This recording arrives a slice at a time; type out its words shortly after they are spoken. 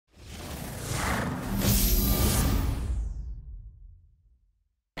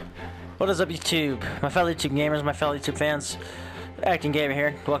What is up, YouTube? My fellow YouTube gamers, my fellow YouTube fans, Acting Gamer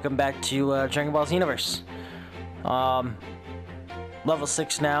here. Welcome back to Dragon Ball Xenoverse. Level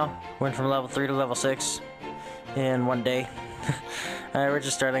 6 now. Went from level 3 to level 6 in one day. We're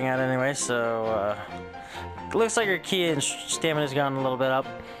just starting out anyway, so it looks like our ki and stamina's gone a little bit up.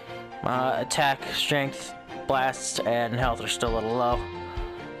 Attack, strength, blasts, and health are still a little low.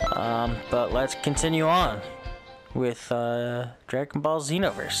 But let's continue on with Dragon Ball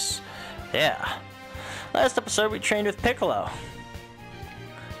Xenoverse. Yeah. Last episode we trained with Piccolo.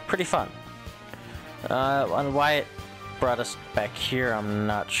 Pretty fun. On why it brought us back here, I'm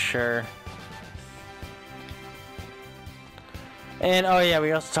not sure. And oh yeah,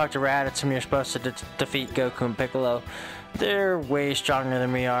 we also talked to Raditz, and we were supposed to defeat Goku and Piccolo. They're way stronger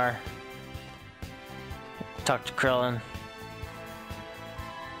than we are. Talked to Krillin.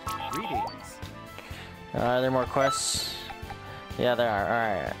 Greetings. Are there more quests? Yeah, there are.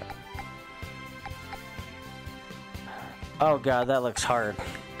 Alright. Oh god, that looks hard.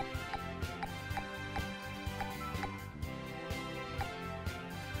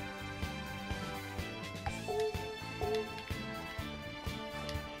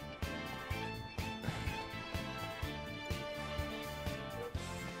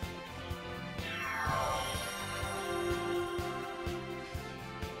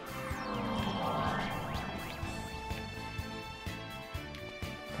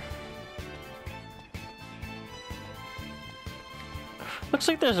 Looks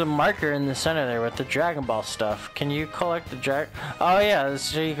like there's a marker in the center there with the Dragon Ball stuff. Can you collect the Oh yeah,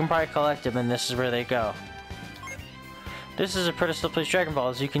 so you can probably collect them, and this is where they go. This is a pedestal place Dragon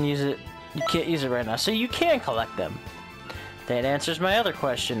Balls. You can use it. You can't use it right now, so you can collect them. That answers my other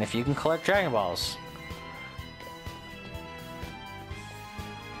question: if you can collect Dragon Balls.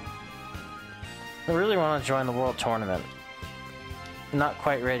 I really want to join the World Tournament. Not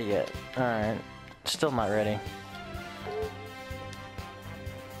quite ready yet. All right, still not ready.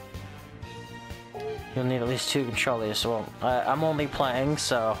 You'll need at least 2 controllers. Well, I'm only playing,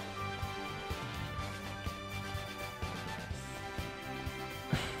 so...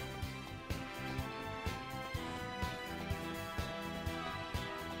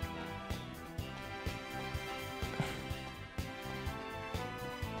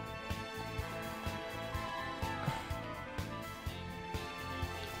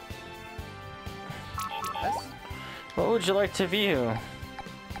 Yes? What would you like to view?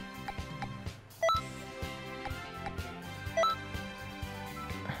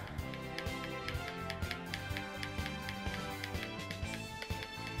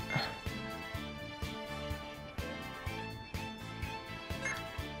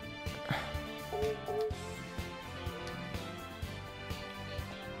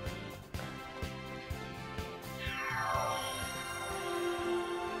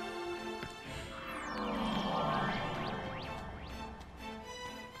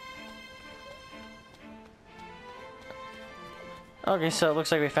 Okay, so it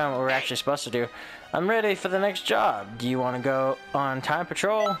looks like we found what we're actually supposed to do. I'm ready for the next job. Do you want to go on time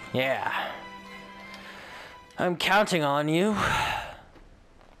patrol? Yeah. I'm counting on you.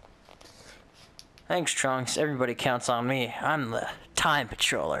 Thanks, Trunks. Everybody counts on me. I'm the time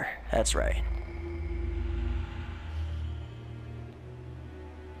patroller. That's right.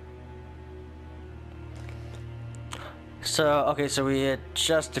 So, okay, so we had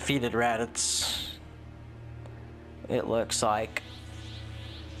just defeated Raditz. It looks like.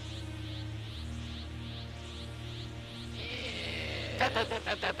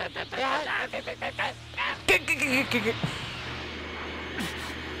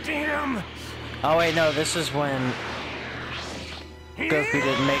 Damn! Oh wait, no, this is when Goku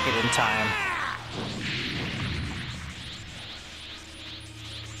didn't make it in time.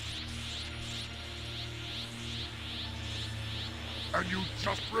 And you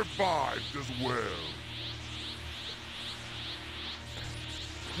just revived as well.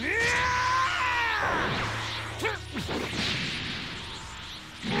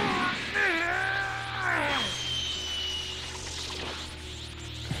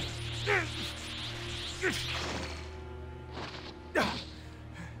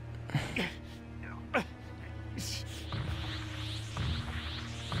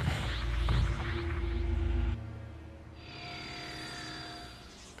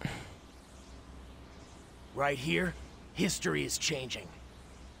 Right here, history is changing.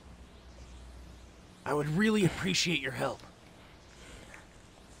 I would really appreciate your help.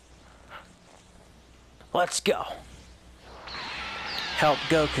 Let's go. Help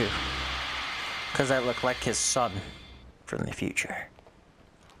Goku. Because I look like his son from the future.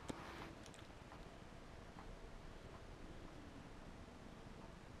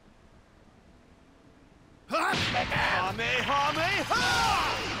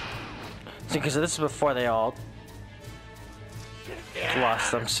 See, because this is before they all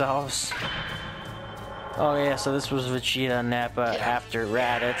lost themselves. Oh yeah, so this was Vegeta and Nappa after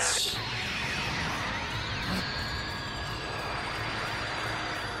Raditz.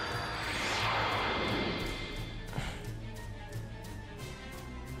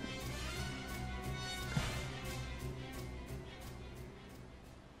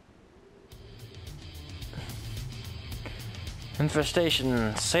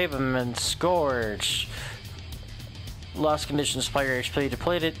 Infestation, Saberman, Scourge. Lost conditions, player HP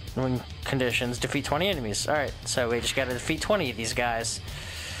depleted. When conditions, defeat 20 enemies. Alright, so we just gotta defeat 20 of these guys.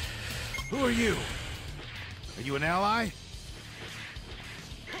 Who are you? Are you an ally?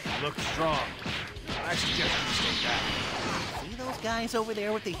 You look strong. I suggest you stay back. See those guys over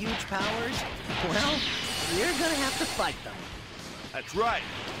there with the huge powers? Well, we're gonna have to fight them. That's right.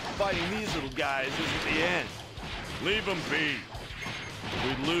 Fighting these little guys isn't the end. Leave them be. If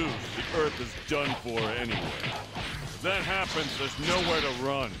we lose, the Earth is done for anyway. If that happens, there's nowhere to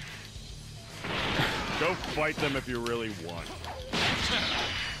run. Go fight them if you really want.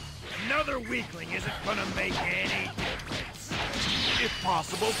 Another weakling isn't gonna make any difference. If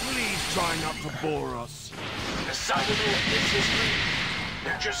possible, please try not to bore us. The Cybermen of this history,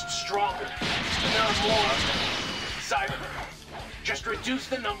 they're just stronger. And there are more of them. Cybermen. Just reduce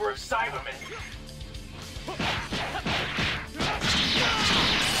the number of Cybermen.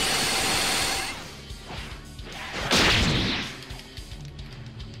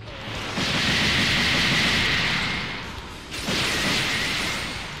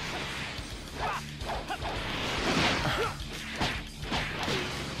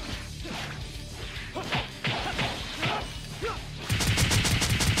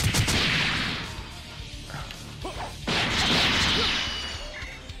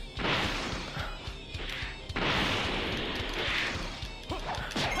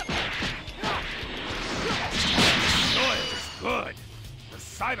 Good. The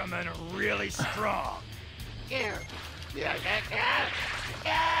Cybermen are really strong. They're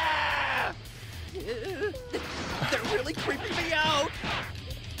really creeping me out.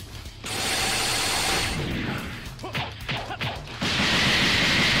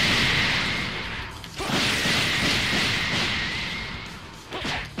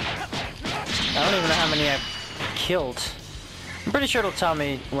 I don't even know how many I've killed. I'm pretty sure it'll tell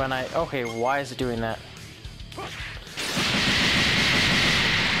me when I... Okay, why is it doing that?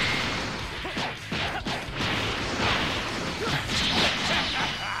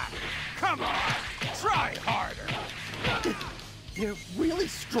 Come on, try harder. They're really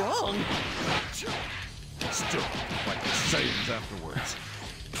strong. Still, like the Saiyans afterwards.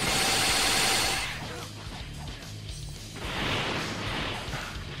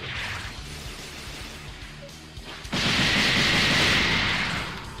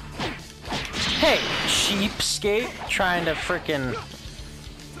 Hey, cheapskate, trying to frickin'...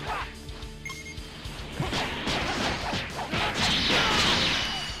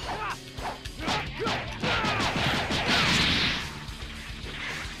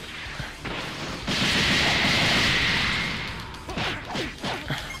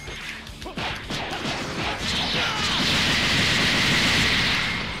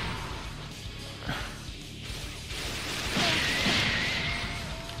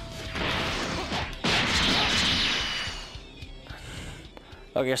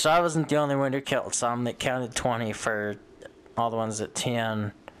 Okay, so I wasn't the only one who killed some. That counted 20 for all the ones at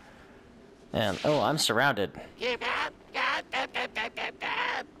 10. And, oh, I'm surrounded. We got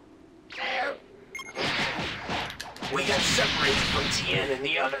separated from Tien and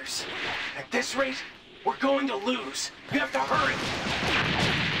the others. At this rate, we're going to lose. We have to hurry.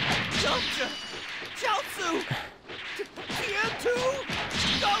 Jiaozu! Tien2!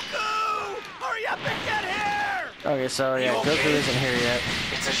 Goku! Hurry up and get here! Okay, so yeah, You Goku okay? isn't here yet.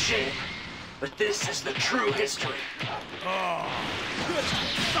 It's a shame, but this is the true history. Oh, good.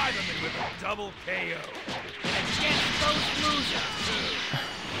 Cybermen with a double KO. And against those losers, too.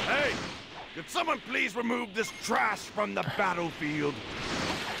 Hey, could someone please remove this trash from the battlefield?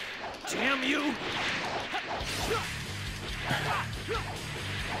 Damn you!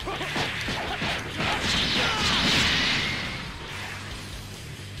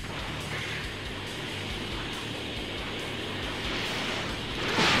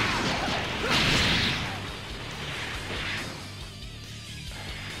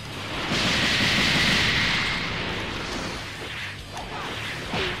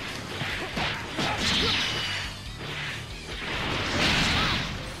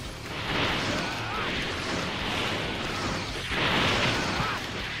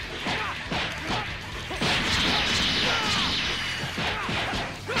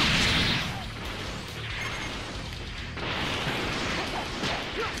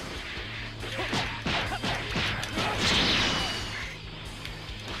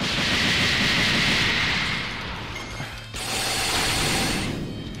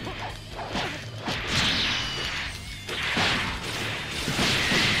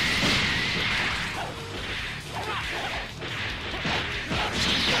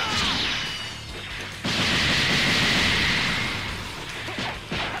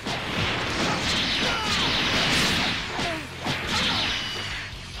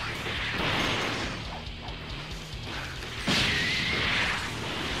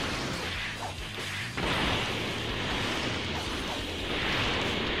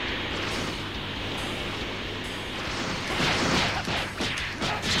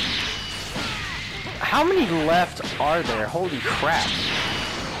 How many left are there? Holy crap.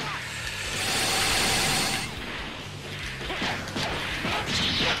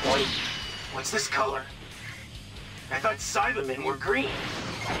 Wait, what's this color? I thought Cybermen were green.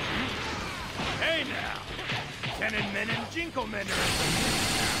 Hey now! Tenenmen and Jinklemen are in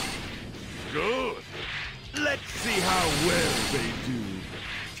the Good. Let's see how well they do.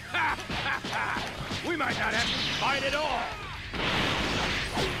 Ha ha ha! We might not have to fight at all!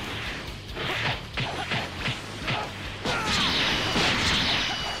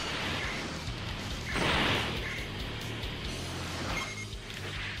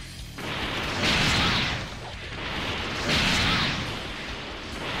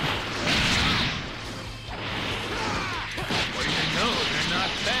 What do you know? They're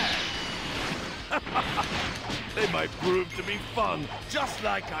not bad. They might prove to be fun, just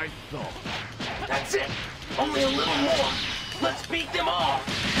like I thought. That's it. Only a little more. Let's beat them all.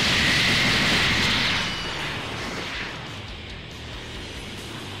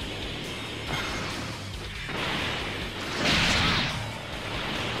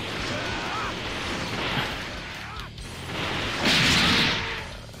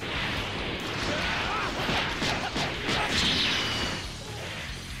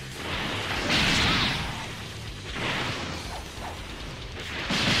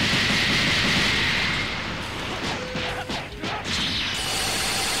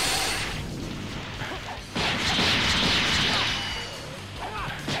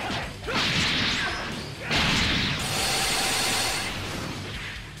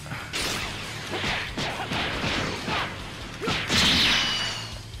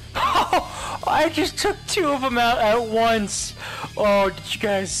 I just took 2 of them out at once. Oh, did you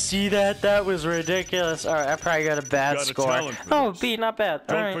guys see that? That was ridiculous. Alright, I probably got a bad Got a score. talent for Oh, this. B, not bad.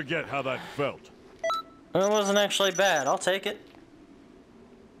 Don't Alright. forget how that felt. It wasn't actually bad. I'll take it.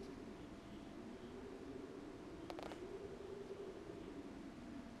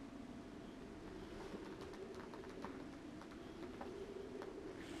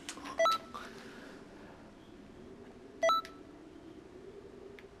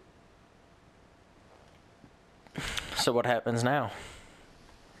 So what happens now?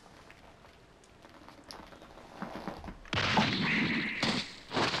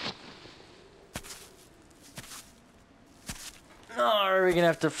 Oh, are we gonna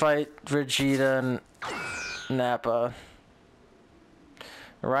have to fight Vegeta and Nappa?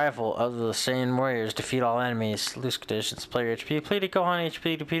 Arrival of the Saiyan warriors. Defeat all enemies. Loose conditions. Player HP depleted. Gohan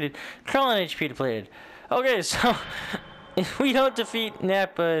HP depleted. Krillin HP depleted. Okay, so if we don't defeat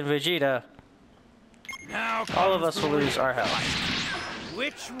Nappa and Vegeta, Now all of comes us the will lose real our health. fight.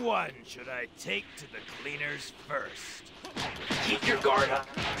 Which one should I take to the cleaners first? Keep your guard up.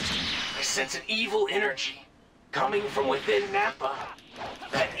 I sense an evil energy coming from within Nappa.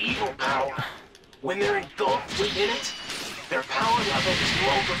 That evil power. When they're engulfed within it, their power level is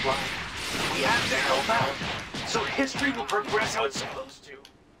multiplied. We have to help out, so history will progress how it's supposed to.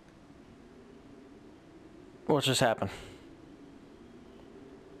 What just happened?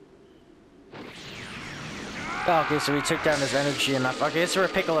 Oh, okay, so we took down his energy enough. Okay, this is where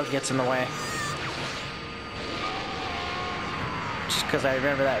Piccolo gets in the way. Just because I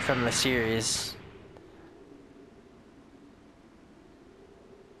remember that from the series.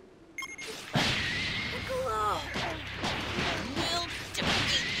 Piccolo! We'll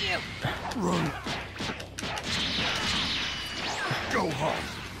defeat you! Run. Go home.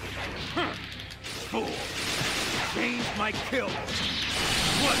 Fool! Change my kill!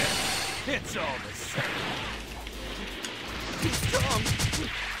 Whatever! It's all the same. He's strong.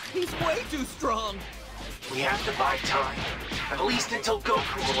 He's way too strong. We have to buy time, at least until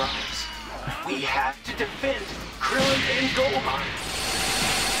Goku arrives. We have to defend Krillin and Gohan.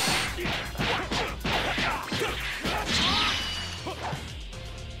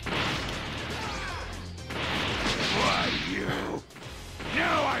 Why, you?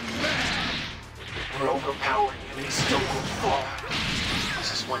 Now I'm mad! We're overpowered and we still won't fall.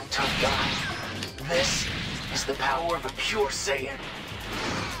 This is one tough guy. This is the power of a pure Saiyan.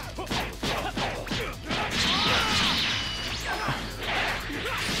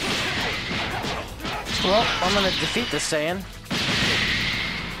 Well, I'm gonna defeat the Saiyan.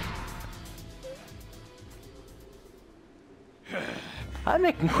 I'm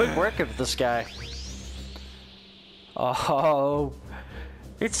making quick work of this guy. Oh,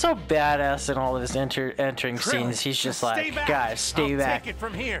 it's so badass in all of his entering scenes. He's just like, guys, stay back. Take it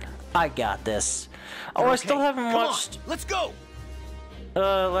from here. I got this. Oh, I still haven't Come watched on, let's go.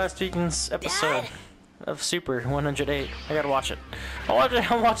 last weekend's episode of Super 108. I gotta watch it. I'll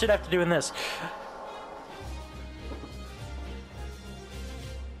watch it after doing this.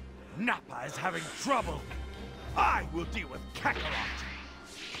 Nappa is having trouble. I will deal with Kakarot.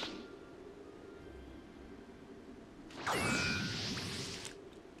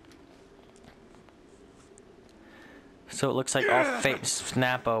 So it looks like all fates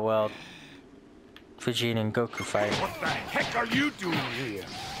Nappa while Vegeta and Goku fight. What the heck are you doing here,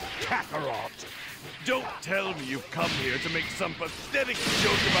 Kakarot? Don't tell me you've come here to make some pathetic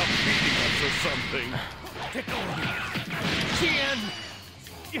joke about beating us or something. Take over. Tien!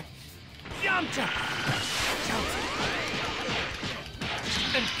 Yamcha!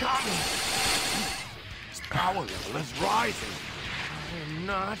 And Kami! His power level is rising. I am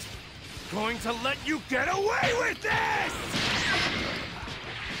not going to let you get away with this!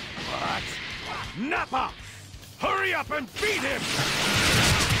 But... Nappa! Hurry up and beat him!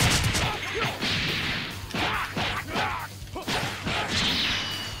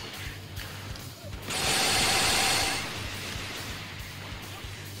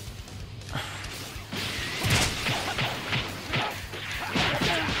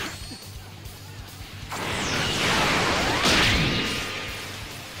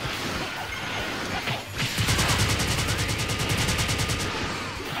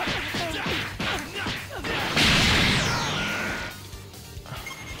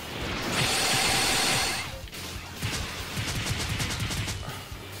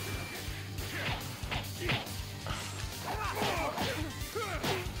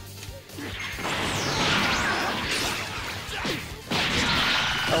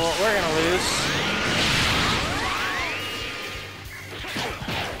 Oh, well, we're gonna lose.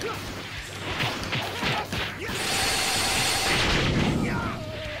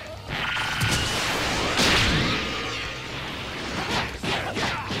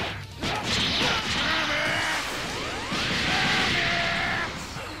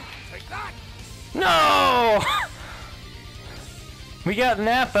 No! We got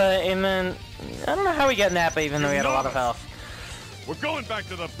Nappa, and then I don't know how we got Nappa, even though we had a lot of health. We're going back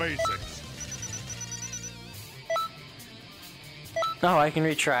to the basics. Oh, I can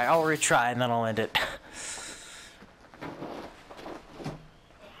retry. I'll retry, and then I'll end it.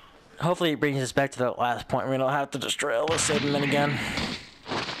 Hopefully it brings us back to that last point. We don't have to destroy all the Saibamen again.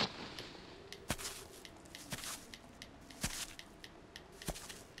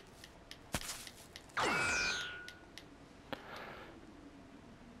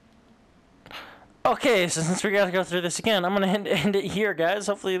 Okay, so since we gotta go through this again, I'm gonna end it here, guys.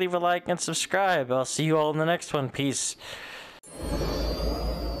 Hopefully leave a like and subscribe. I'll see you all in the next one. Peace.